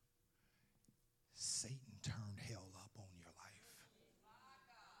life, Satan turned hell up on your life.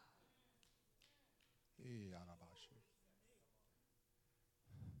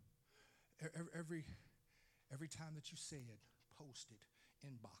 Every time that you said, posted,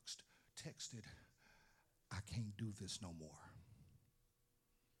 inboxed, texted, I can't do this no more.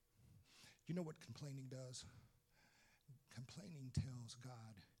 You know what complaining does? Complaining tells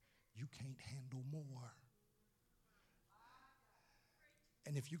God, you can't handle more.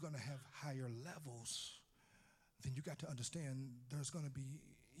 And if you're going to have higher levels, then you got to understand there's going to be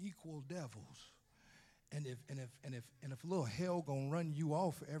equal devils. And if little hell gonna run you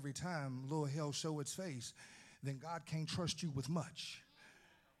off every time little hell show its face, then God can't trust you with much.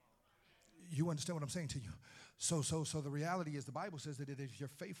 You understand what I'm saying to you? So the reality is the Bible says that if you're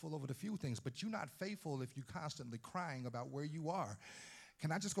faithful over the few things, but you're not faithful if you're constantly crying about where you are.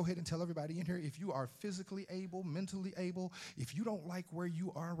 Can I just go ahead and tell everybody in here, if you are physically able, mentally able, if you don't like where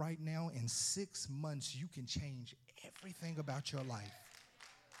you are right now, in 6 months you can change everything about your life.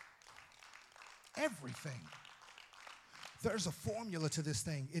 Everything. There's a formula to this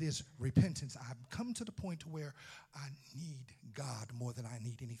thing. It is repentance. I've come to the point where I need God more than I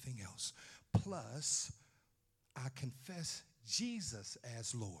need anything else. Plus, I confess Jesus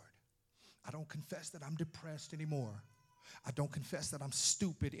as Lord. I don't confess that I'm depressed anymore. I don't confess that I'm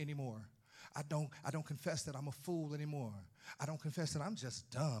stupid anymore. I don't confess that I'm a fool anymore. I don't confess that I'm just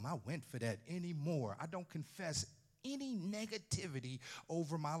dumb. I went for that anymore. I don't confess any negativity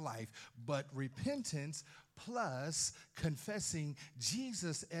over my life, but repentance plus confessing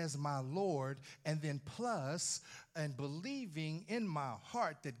Jesus as my Lord, and then plus and believing in my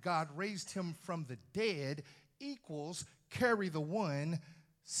heart that God raised him from the dead equals carry the one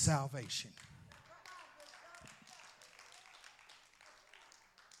salvation.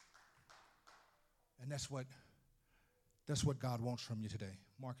 And that's what God wants from you today.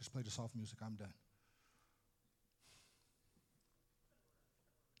 Marcus, play the soft music. I'm done.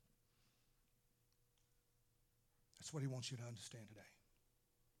 That's what he wants you to understand today.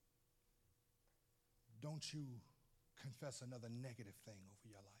 Don't you confess another negative thing over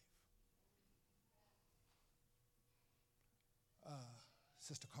your life.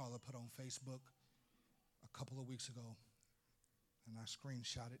 Sister Carla put on Facebook a couple of weeks ago, and I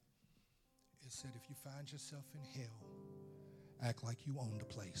screenshot it. It said, if you find yourself in hell, act like you own the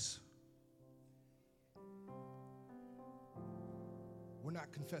place. We're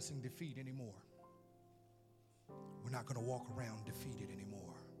not confessing defeat anymore. We're not going to walk around defeated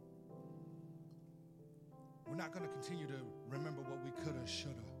anymore. We're not going to continue to remember what we coulda,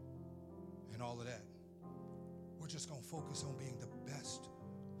 shoulda, and all of that. We're just going to focus on being the best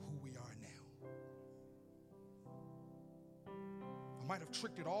who we are now. I might have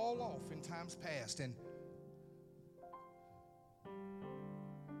tricked it all off in times past, and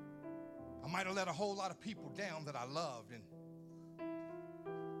I might have let a whole lot of people down that I loved, and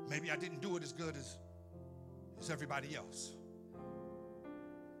maybe I didn't do it as good as everybody else.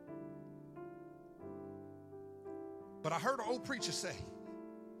 But I heard an old preacher say,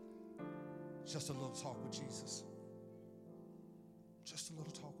 just a little talk with Jesus. Just a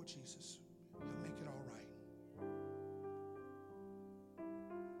little talk with Jesus. He'll make it all right.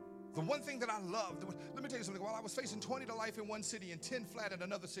 The one thing that I loved, let me tell you something. While I was facing 20 to life in one city and 10 flat in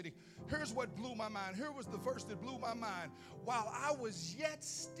another city, here's what blew my mind. Here was the verse that blew my mind. While I was yet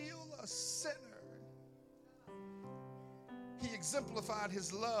still a sinner, he exemplified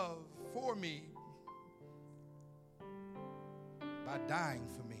his love for me by dying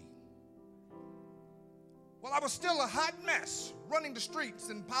for me. While I was still a hot mess, running the streets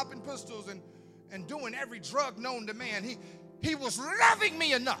and popping pistols and doing every drug known to man, he was loving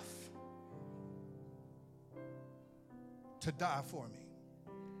me enough to die for me.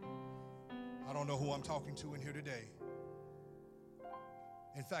 I don't know who I'm talking to in here today.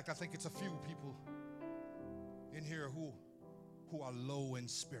 In fact, I think it's a few people in here who are low in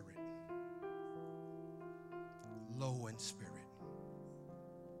spirit. Low in spirit.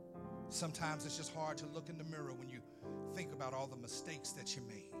 Sometimes it's just hard to look in the mirror when you think about all the mistakes that you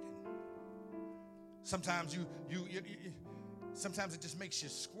made. And sometimes sometimes it just makes you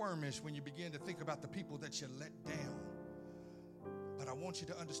squirmish when you begin to think about the people that you let down. But I want you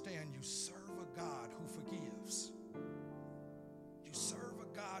to understand, you serve a God who forgives. You serve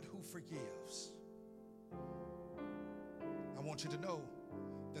a God who forgives. I want you to know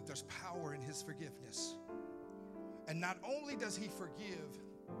that there's power in his forgiveness. And not only does he forgive,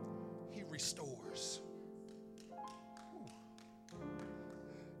 he restores. Ooh.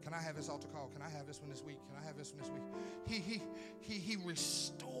 Can I have this altar call? Can I have this one this week? Can I have this one this week? He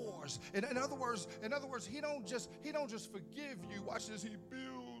restores. In other words, he don't just forgive you. Watch this. He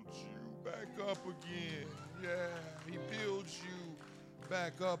builds you back up again. Yeah, he builds you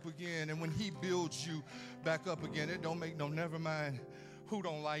back up again. And when he builds you back up again, it don't make no never mind who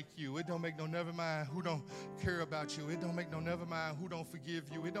don't like you. It don't make no never mind who don't care about you. It don't make no never mind who don't forgive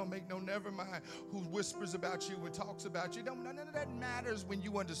you. It don't make no never mind who whispers about you and talks about you. None of that matters when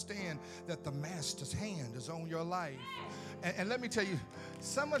you understand that the master's hand is on your life. And let me tell you,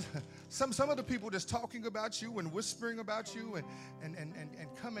 some of the people that's talking about you and whispering about you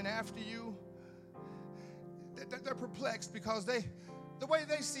and coming after you, they're perplexed because the way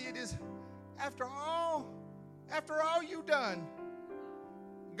they see it is, after all you've done,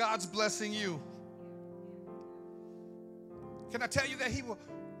 God's blessing you. Can I tell you that he will,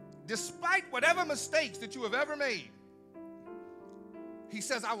 despite whatever mistakes that you have ever made, he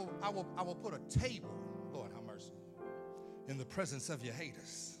says, I will put a table, Lord have mercy, in the presence of your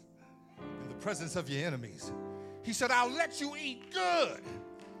haters, in the presence of your enemies. He said, I'll let you eat good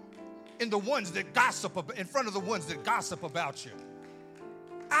in the ones that gossip, in front of the ones that gossip about you.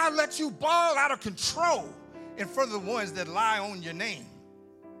 I'll let you ball out of control in front of the ones that lie on your name.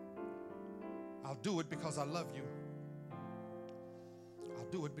 I'll do it because I love you. I'll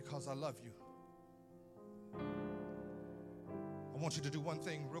do it because I love you. I want you to do one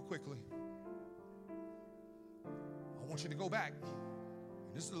thing real quickly. I want you to go back.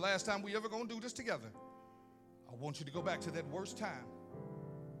 And this is the last time we ever going to do this together. I want you to go back to that worst time.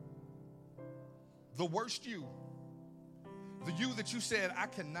 The worst you. The you that you said, I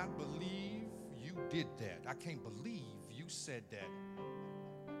cannot believe you did that. I can't believe you said that.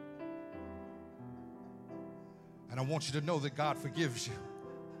 And I want you to know that God forgives you.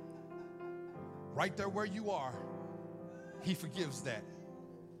 Right there where you are, he forgives that.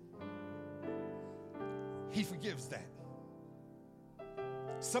 He forgives that.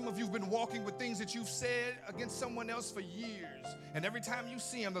 Some of you have been walking with things that you've said against someone else for years. And every time you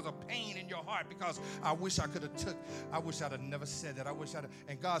see them, there's a pain in your heart because I wish I wish I'd have never said that.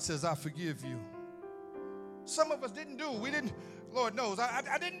 And God says, I forgive you. Some of us didn't. Lord knows,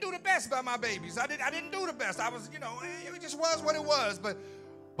 I didn't do the best by my babies. I didn't do the best. I was, it just was what it was.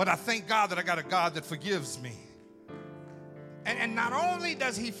 But I thank God that I got a God that forgives me. And not only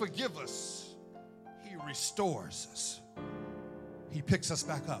does he forgive us, he restores us. He picks us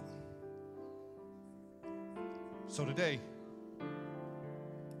back up. So today,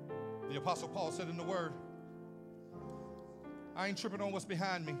 the Apostle Paul said in the Word, I ain't tripping on what's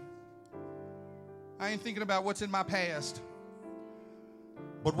behind me. I ain't thinking about what's in my past.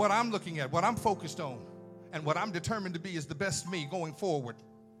 But what I'm looking at, what I'm focused on, and what I'm determined to be is the best me going forward.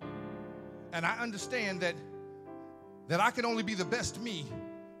 And I understand that I can only be the best me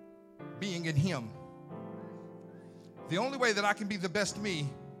being in him. The only way that I can be the best me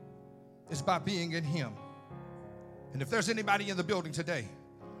is by being in him. And if there's anybody in the building today,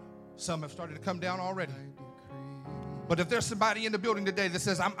 some have started to come down already. But if there's somebody in the building today that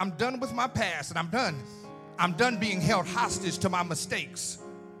says, I'm done with my past and I'm done being held hostage to my mistakes,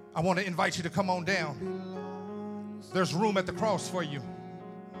 I want to invite you to come on down. There's room at the cross for you.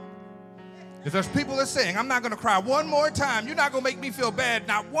 If there's people that are saying, I'm not going to cry one more time, you're not going to make me feel bad,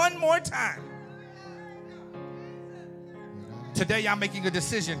 not one more time. Today I'm making a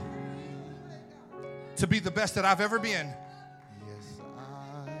decision to be the best that I've ever been.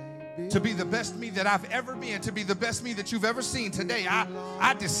 To be the best me that I've ever been. To be the best me that you've ever seen. Today,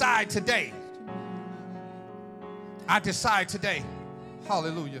 I decide today. I decide today.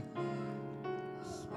 Hallelujah.